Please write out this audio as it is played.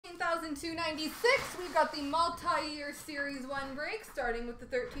14,296. We've got the multi-year Series 1 break, starting with the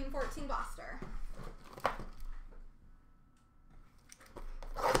 13-14 Blaster.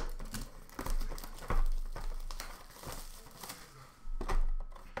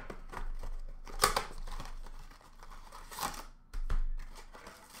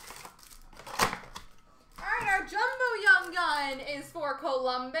 Our Jumbo Young Gun is for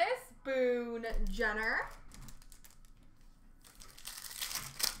Columbus, Boone Jenner.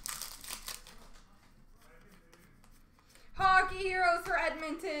 Hockey Heroes for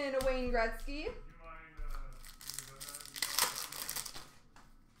Edmonton, Wayne Gretzky.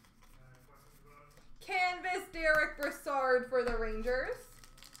 Canvas, Derek Brassard for the Rangers.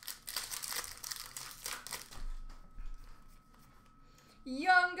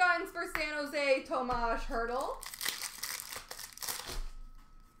 Young Guns for San Jose, Tomas Hertl.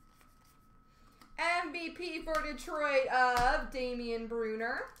 MVP for Detroit of Damian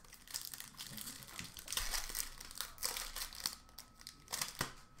Brunner.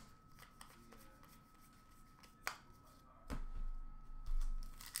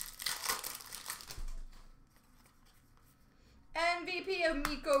 MVP of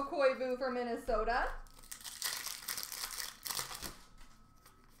Mikko Koivu for Minnesota.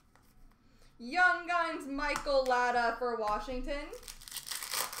 Young Guns, Michael Latta for Washington.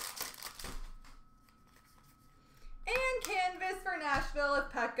 And Canvas for Nashville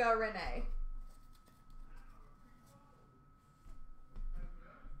of Pekka Rinne.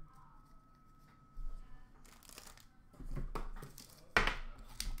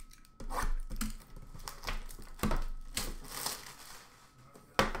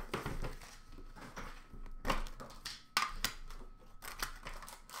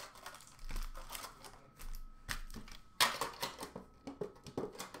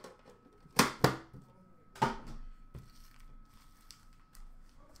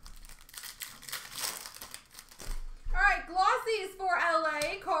 Glossies for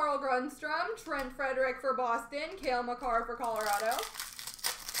LA, Carl Grundstrom. Trent Frederick for Boston. Cale Makar for Colorado.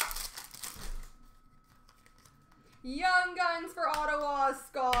 Young Guns for Ottawa,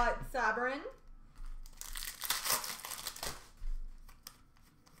 Scott Sabourin.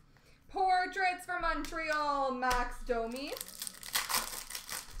 Portraits for Montreal, Max Domi.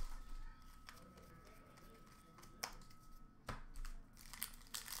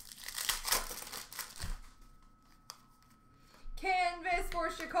 Canvas for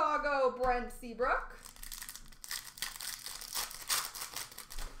Chicago, Brent Seabrook.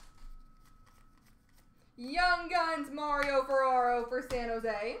 Young Guns, Mario Ferraro for San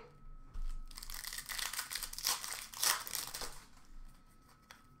Jose.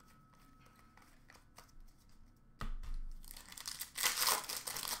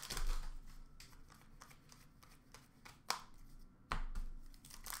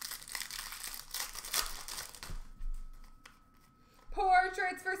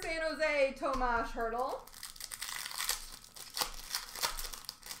 Portraits for San Jose, Tomas Hertl.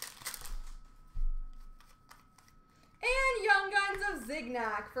 And Young Guns of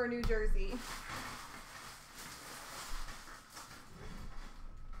Zignac for New Jersey.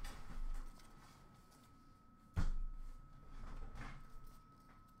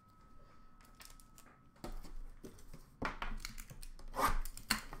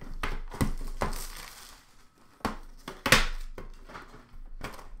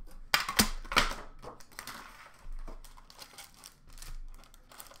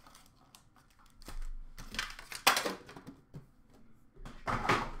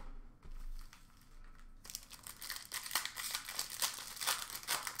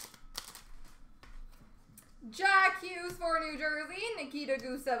 Jack Hughes for New Jersey. Nikita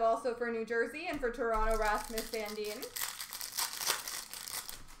Gusev also for New Jersey. And for Toronto, Rasmus Sandin.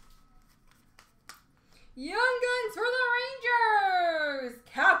 Young Guns for the Rangers.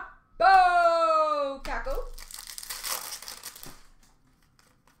 Kako.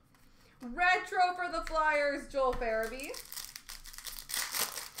 Retro for the Flyers, Joel Farabee.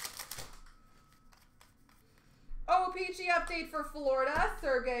 OPG update for Florida,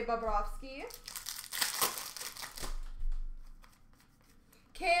 Sergei Bobrovsky.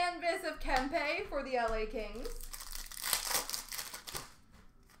 Canvas of Kempe for the LA Kings.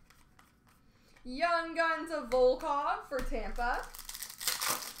 Young Guns of Volkov for Tampa.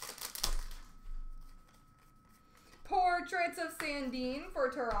 Portraits of Sandin for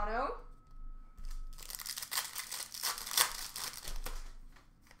Toronto.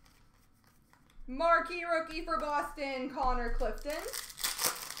 Marquee rookie for Boston, Connor Clifton.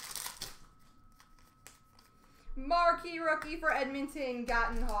 Marquee rookie for Edmonton,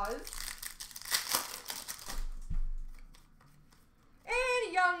 Gatton Haas.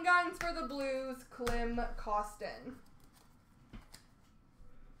 And Young Guns Guns for the Blues, Klim Kostin.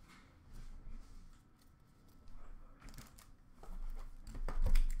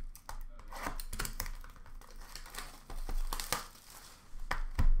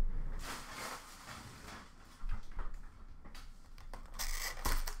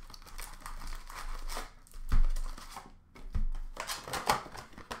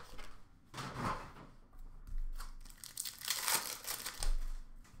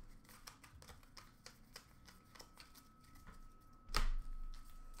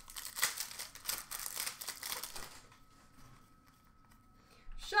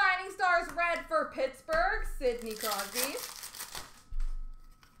 Shining Stars red for Pittsburgh, Sidney Crosby.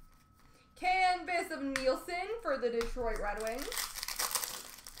 Canvas of Nielsen for the Detroit Red Wings.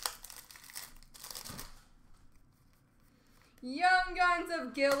 Young Guns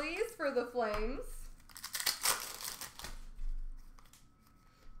of Gillies for the Flames.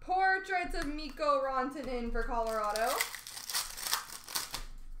 Portraits of Mikko Rantanen for Colorado.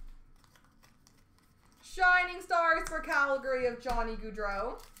 Shining Stars for Calgary of Johnny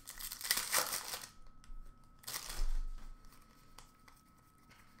Gaudreau.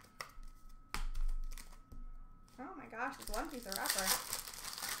 Oh my gosh, this one piece of wrapper.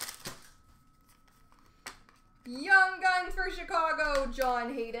 Young Guns for Chicago,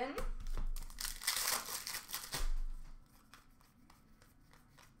 John Hayden.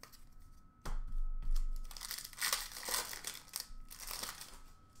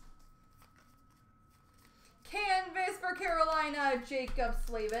 Canvas for Carolina, Jacob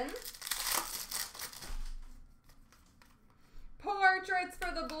Slavin. Portraits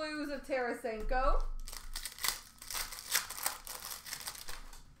for the Blues of Tarasenko.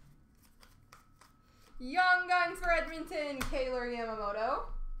 Young Guns for Edmonton, Kaylor Yamamoto.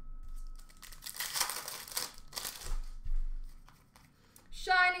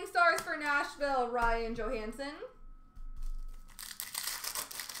 Shining Stars for Nashville, Ryan Johansson.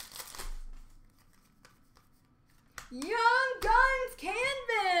 Young Guns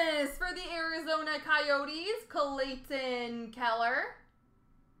canvas for the Arizona Coyotes, Clayton Keller.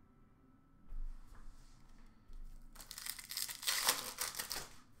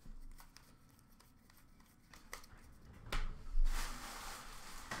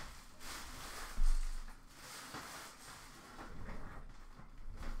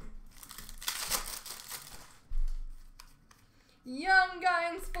 Young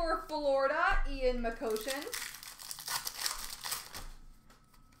Guns for Florida, Ian McCoshen.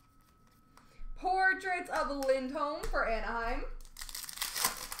 Portraits of Lindholm for Anaheim.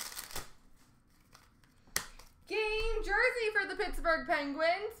 Game jersey for the Pittsburgh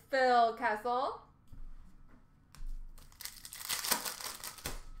Penguins, Phil Kessel.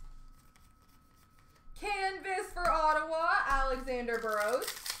 Canvas for Ottawa, Alexander Burrows.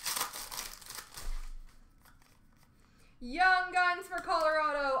 Young Guns for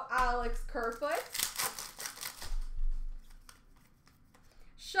Colorado, Alex Kerfoot.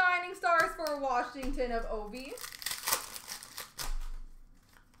 Shining Stars for Washington of Ovi.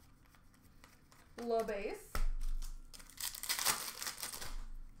 LeBase.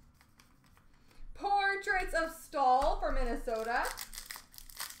 Portraits of Stahl for Minnesota.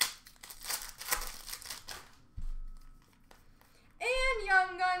 And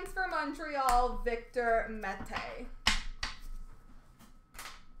Young Guns for Montreal, Victor Mete.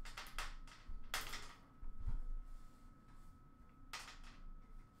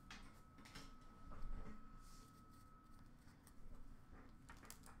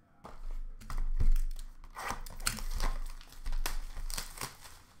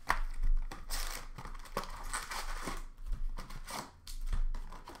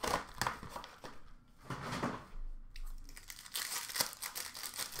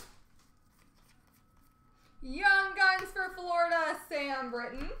 Young Guns for Florida, Sam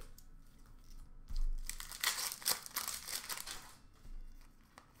Britton.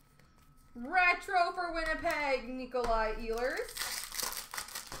 Retro for Winnipeg, Nikolai Ehlers.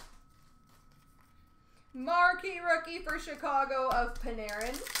 Marquee rookie for Chicago of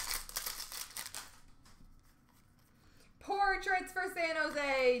Panarin. Portraits for San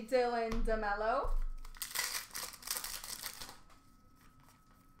Jose, Dylan DeMello.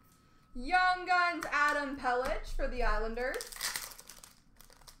 Young Guns, Adam Pellich for the Islanders.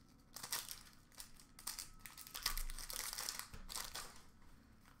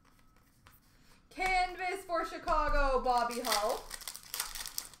 Canvas for Chicago, Bobby Hull.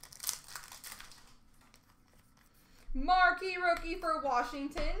 Marquee rookie for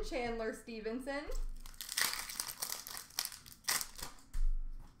Washington, Chandler Stevenson.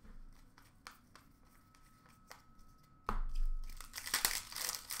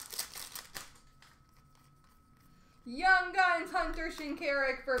 Young Guns Hunter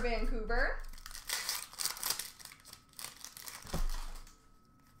Shinkarik for Vancouver.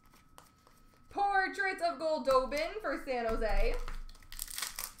 Portraits of Goldobin for San Jose.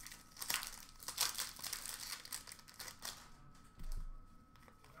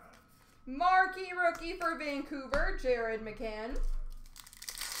 Marquee rookie for Vancouver, Jared McCann.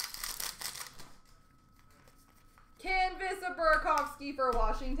 Canvas of Burakovsky for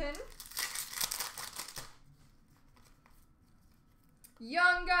Washington.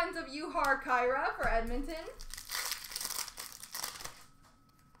 Young Guns of CloutsnChara for Edmonton.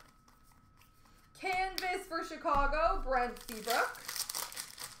 Canvas for Chicago, Brent Seabrook.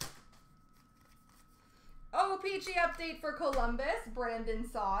 OPG update for Columbus, Brandon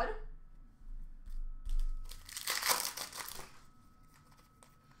Saad.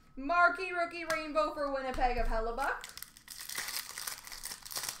 Marquee rookie rainbow for Winnipeg of Hellebuck.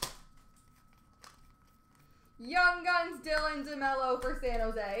 Young Guns Dylan DeMello for San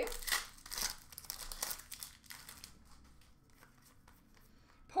Jose.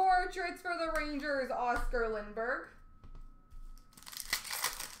 Portraits for the Rangers, Oscar Lindberg.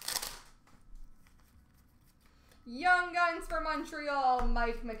 Young Guns for Montreal,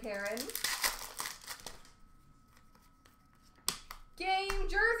 Mike McCarron. Game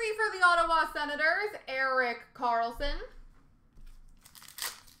jersey for the Ottawa Senators, Erik Karlsson.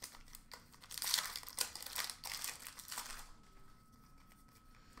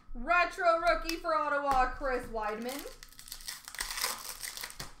 Retro rookie for Ottawa, Chris Weidman.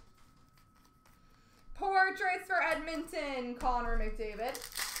 Portraits for Edmonton, Connor McDavid.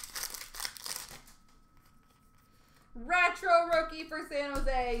 Retro rookie for San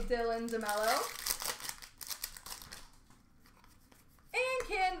Jose, Dylan DeMello. And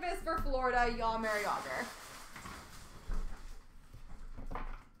canvas for Florida, Jaromir Jagr.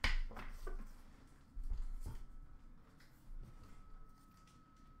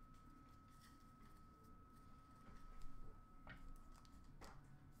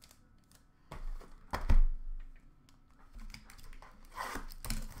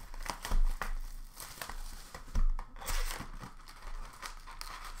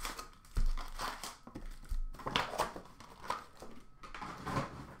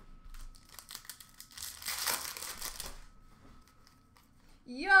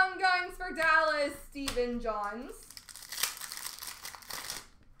 Young Guns for Dallas, Stephen Johns.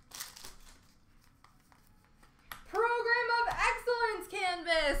 Program of Excellence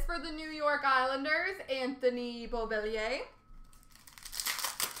canvas for the New York Islanders, Anthony Beauvillier.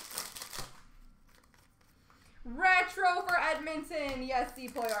 Retro for Edmonton, Jesse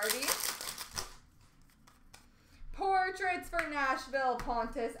Puljujarvi. Portraits for Nashville,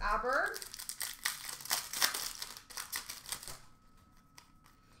 Pontus Aberg.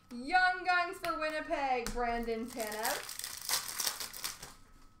 Young Guns for Winnipeg, Brandon Tanev.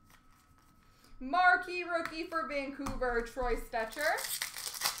 Marquee rookie for Vancouver, Troy Stecher.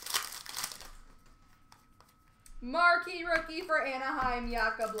 Marquee rookie for Anaheim,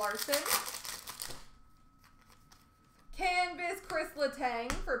 Jacob Larson. Canvas Chris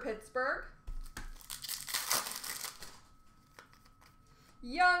Letang for Pittsburgh.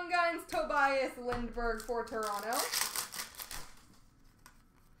 Young Guns Tobias Lindberg for Toronto.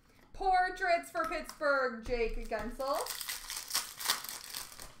 Portraits for Pittsburgh, Jake Gensel.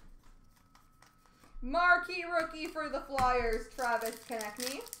 Marquee rookie for the Flyers, Travis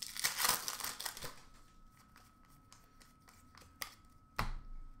Konechny.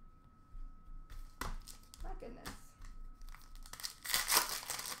 My goodness.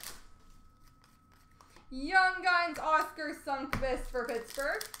 Young Guns, Oscar Sundqvist for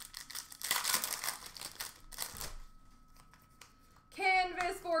Pittsburgh.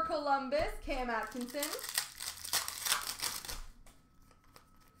 Canvas for Columbus, Cam Atkinson.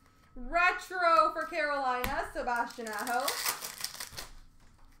 Retro for Carolina, Sebastian Aho.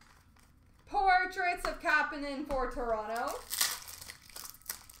 Portraits of Kapanen for Toronto.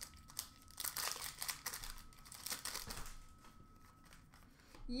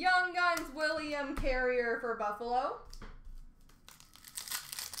 Young Guns, William Carrier for Buffalo.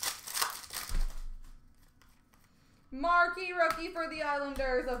 Marquee rookie for the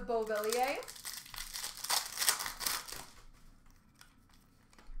Islanders of Beauvillier.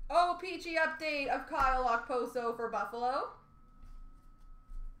 OPG update of Kyle Okposo for Buffalo.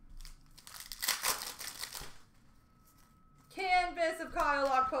 Canvas of Kyle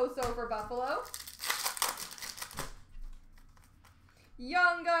Okposo for Buffalo.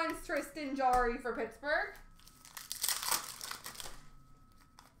 Young Guns, Tristan Jarry for Pittsburgh.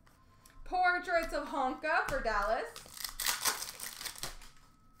 Portraits of Honka for Dallas.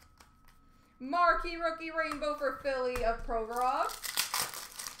 Marquee Rookie Rainbow for Philly of Provorov.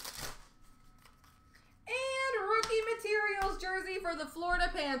 And Rookie Materials Jersey for the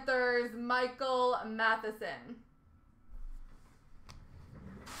Florida Panthers, Michael Matheson.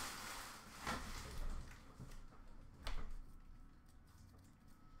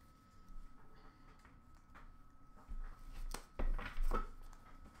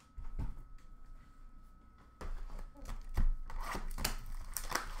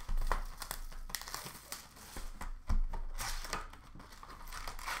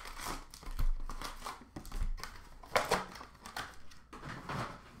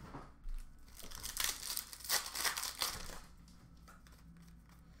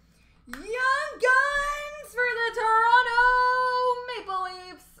 Young Guns for the Toronto Maple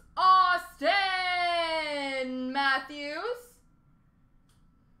Leafs, Austin Matthews.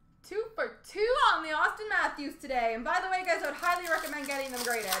 2 for 2 on the Austin Matthews today. And by the way, guys, I would highly recommend getting them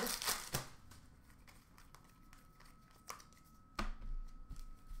graded.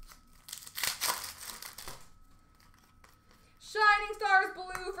 Shining Stars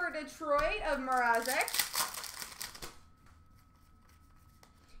Blue for Detroit of Mrazek.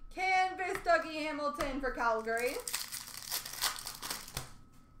 Canvas Dougie Hamilton for Calgary.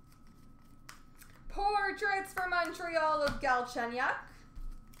 Portraits for Montreal of Galchenyuk.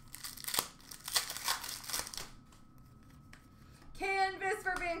 Canvas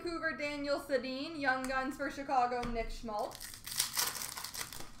for Vancouver, Daniel Sedin. Young Guns for Chicago, Nick Schmaltz.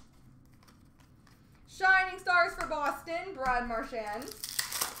 Shining Stars for Boston, Brad Marchand.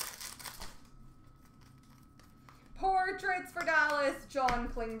 Portraits for Dallas, John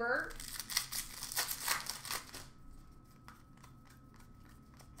Klingberg.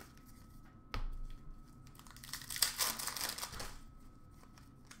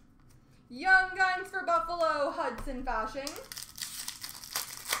 Young Guns for Buffalo, Hudson Fasching.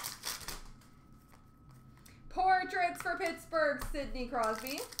 Portraits for Pittsburgh, Sidney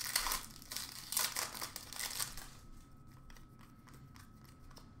Crosby.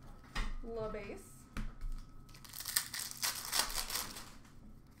 La base.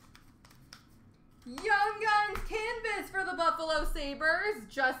 Young Guns Canvas for the Buffalo Sabres,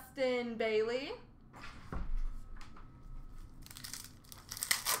 Justin Bailey.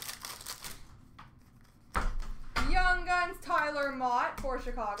 Young Guns Tyler Mott for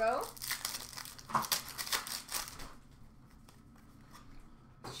Chicago.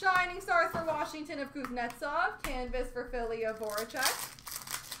 Shining Stars for Washington of Kuznetsov. Canvas for Philly of Voracek.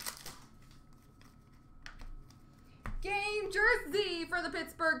 Game Jersey for the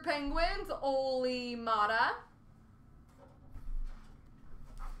Pittsburgh Penguins, Oli Mata.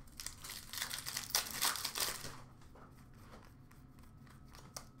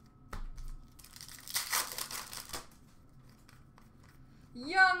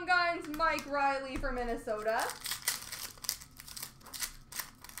 Young Guns Mike Riley for Minnesota.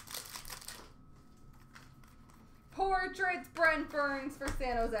 Portraits Brent Burns for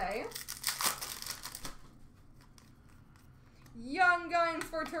San Jose. Young Guns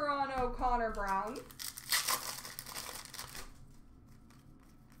for Toronto, Connor Brown.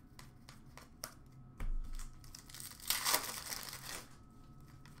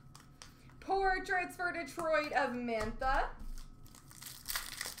 Portraits for Detroit of Mantha.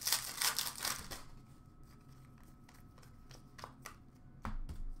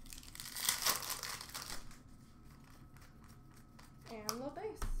 And La base.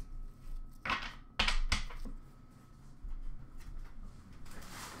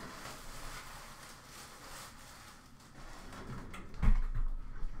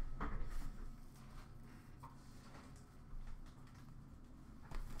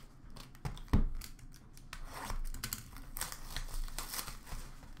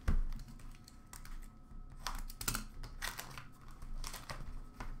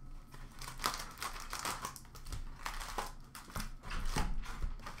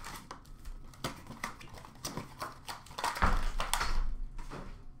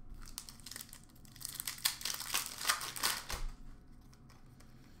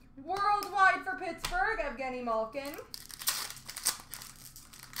 Worldwide for Pittsburgh, Evgeny Malkin.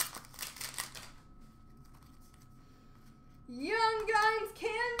 Young Guns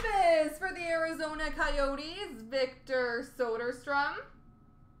Canvas for the Arizona Coyotes, Victor Soderstrom.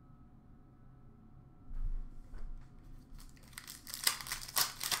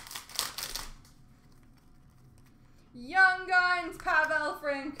 Young Guns Pavel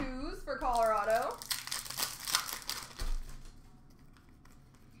Francouz for Colorado.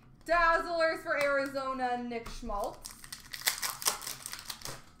 Dazzlers for Arizona, Nick Schmaltz.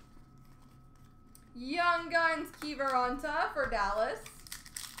 Young Guns Kiviranta for Dallas.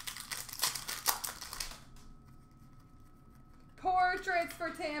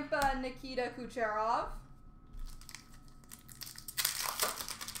 Tampa, Nikita Kucherov.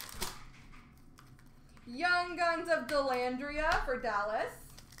 Young Guns of Delandria for Dallas.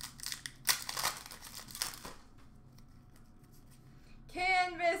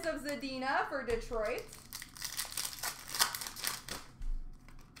 Canvas of Zadina for Detroit.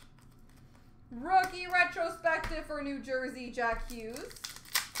 Rookie retrospective for New Jersey, Jack Hughes.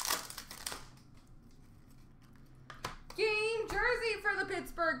 Game jersey for the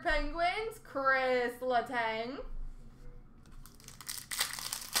Pittsburgh Penguins, Chris Letang.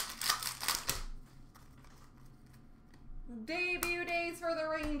 Debut days for the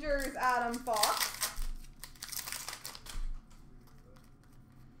Rangers, Adam Fox.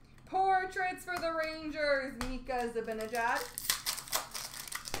 Portraits for the Rangers, Mika Zibanejad.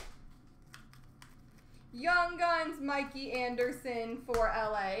 Young Guns, Mikey Anderson for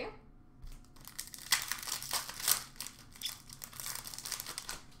LA.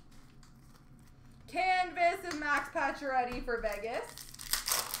 Canvas of Max Pacioretty for Vegas.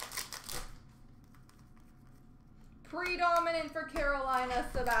 Predominant for Carolina,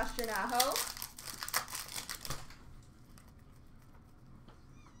 Sebastian Aho.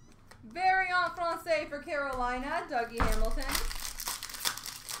 Variant Francais for Carolina, Dougie Hamilton.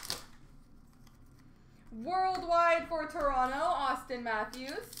 Worldwide for Toronto, Austin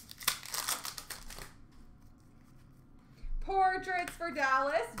Matthews. Portraits for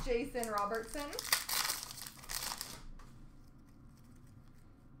Dallas, Jason Robertson.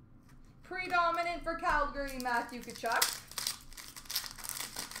 Predominant for Calgary, Matthew Tkachuk.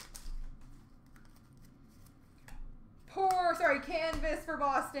 Canvas for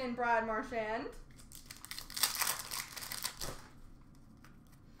Boston, Brad Marchand.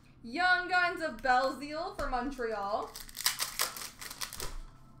 Young Guns of Belzile for Montreal.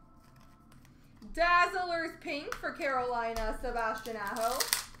 Dazzlers Pink for Carolina, Sebastian Aho.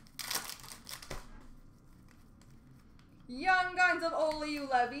 Young Guns of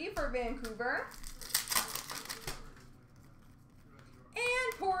Oliu-Levy for Vancouver.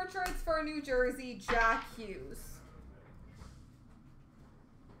 And Portraits for New Jersey, Jack Hughes.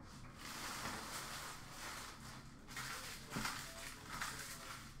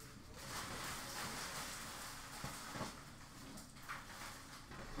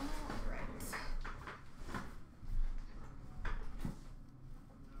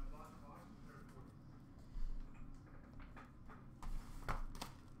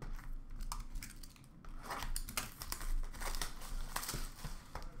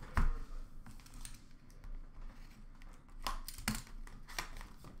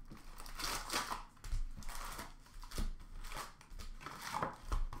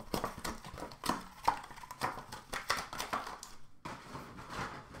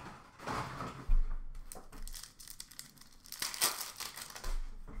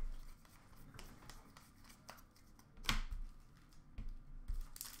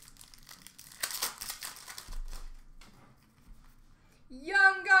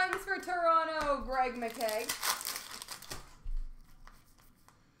 Young Guns for Toronto, Greg McKay.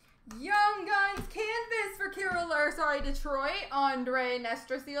 Young Guns Canvas for Detroit, Andre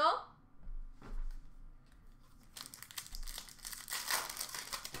Nestrasil.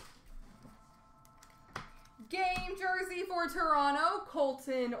 Game jersey for Toronto,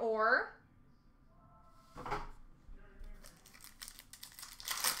 Colton Orr.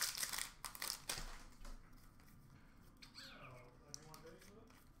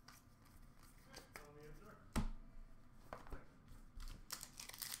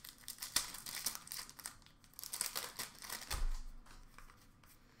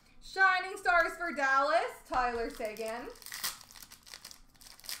 Shining Stars for Dallas, Tyler Seguin.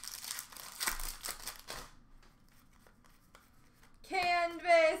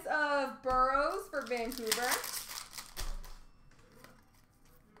 Canvas of Burrows for Vancouver.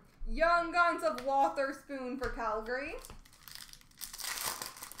 Young Guns of Wotherspoon for Calgary.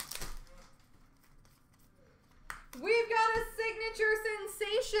 We've got a Signature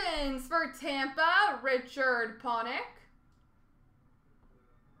Sensations for Tampa, Richard Panik.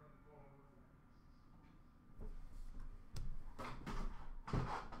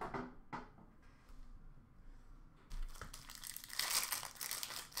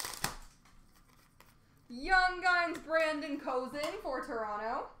 Young Guns Brandon Kozin for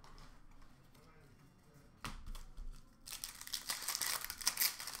Toronto.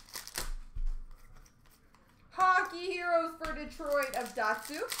 Hockey Heroes for Detroit of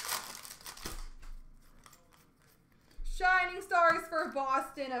Datsyuk. Shining Stars for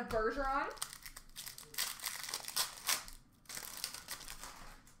Boston of Bergeron.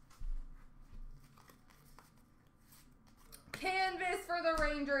 Canvas for the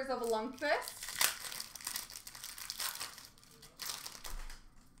Rangers Rangers of Lundqvist.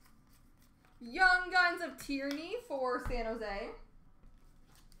 Young Guns of Tierney for San Jose.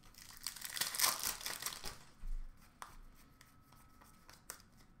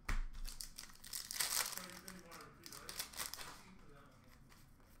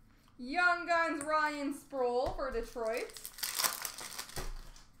 Young Guns Ryan Sproul for Detroit.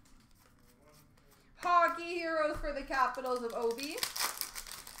 Hockey Heroes for the Capitals of Obi.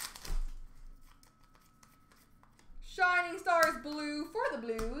 Shining Stars Blue for the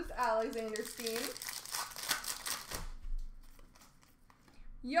Blues, Alexander Steen.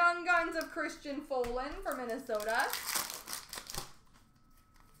 Young Guns of Christian Folin for Minnesota.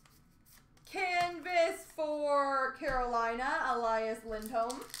 Canvas for Carolina, Elias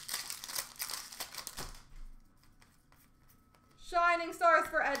Lindholm. Shining Stars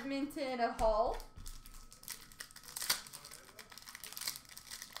for Edmonton of Hull.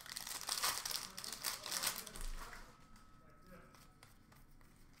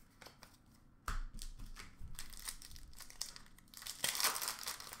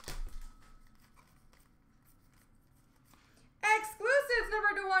 Exclusives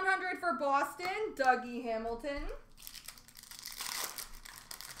number /100 for Boston, Dougie Hamilton.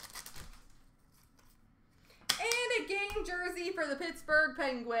 And a game jersey for the Pittsburgh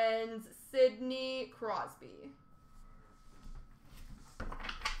Penguins, Sidney Crosby.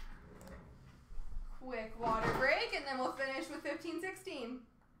 Quick water break, and then we'll finish with 15-16.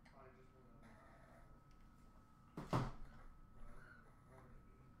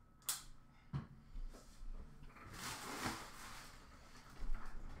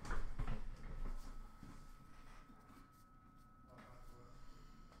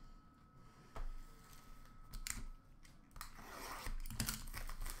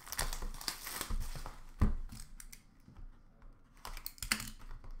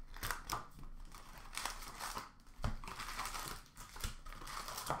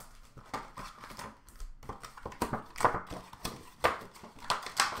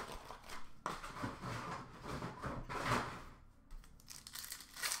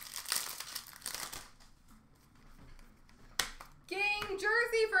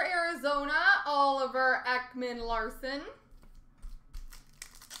 Jersey for Arizona, Oliver Ekman-Larsson.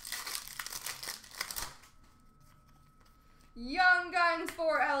 Young Guns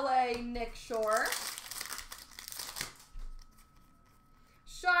for LA, Nick Shore.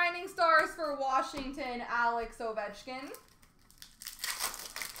 Shining Stars for Washington, Alex Ovechkin.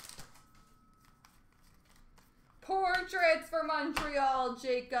 Portraits for Montreal,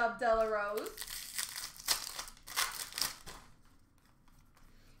 Jacob Delarose.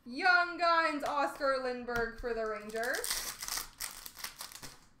 Young Guns, Oscar Lindbergh for the Rangers.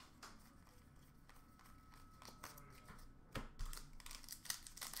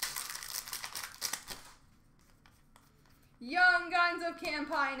 Young Guns of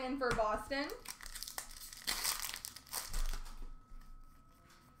Campainen for Boston.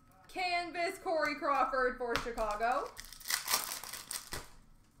 Canvas, Corey Crawford for Chicago.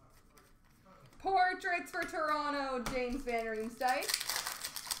 Portraits for Toronto, James Van Riemsdyk.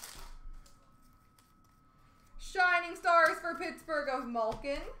 Shining Stars for Pittsburgh of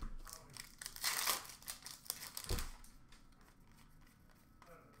Malkin.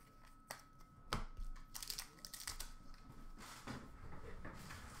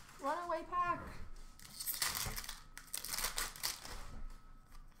 Runaway pack.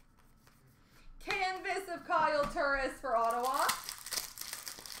 Canvas of Kyle Turris for Ottawa.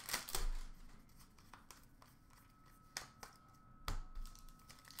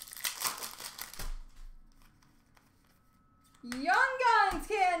 Young Guns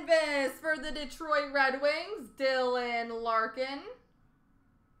canvas for the Detroit Red Wings, Dylan Larkin.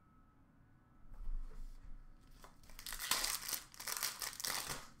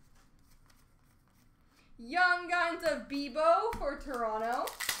 Young Guns of Bebo for Toronto.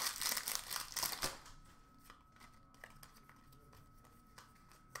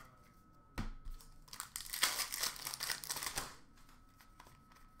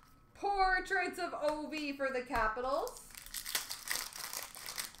 Portraits of Ovi for the Capitals.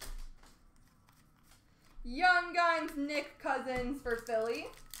 Young Guns, Nick Cousins for Philly.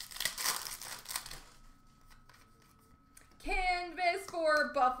 Canvas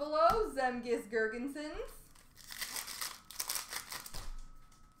for Buffalo, Zemgus Girgensons.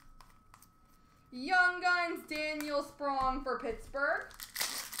 Young Guns, Daniel Sprong for Pittsburgh.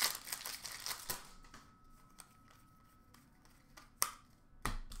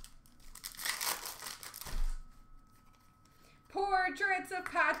 Portraits of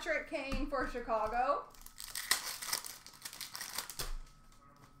Patrick Kane for Chicago.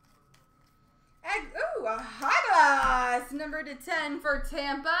 high glass. Number to 10 for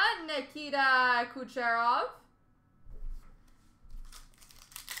Tampa, Nikita Kucherov.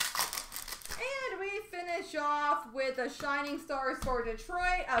 And we finish off with a Shining Stars for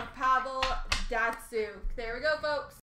Detroit of Pavel Datsyuk. There we go, folks.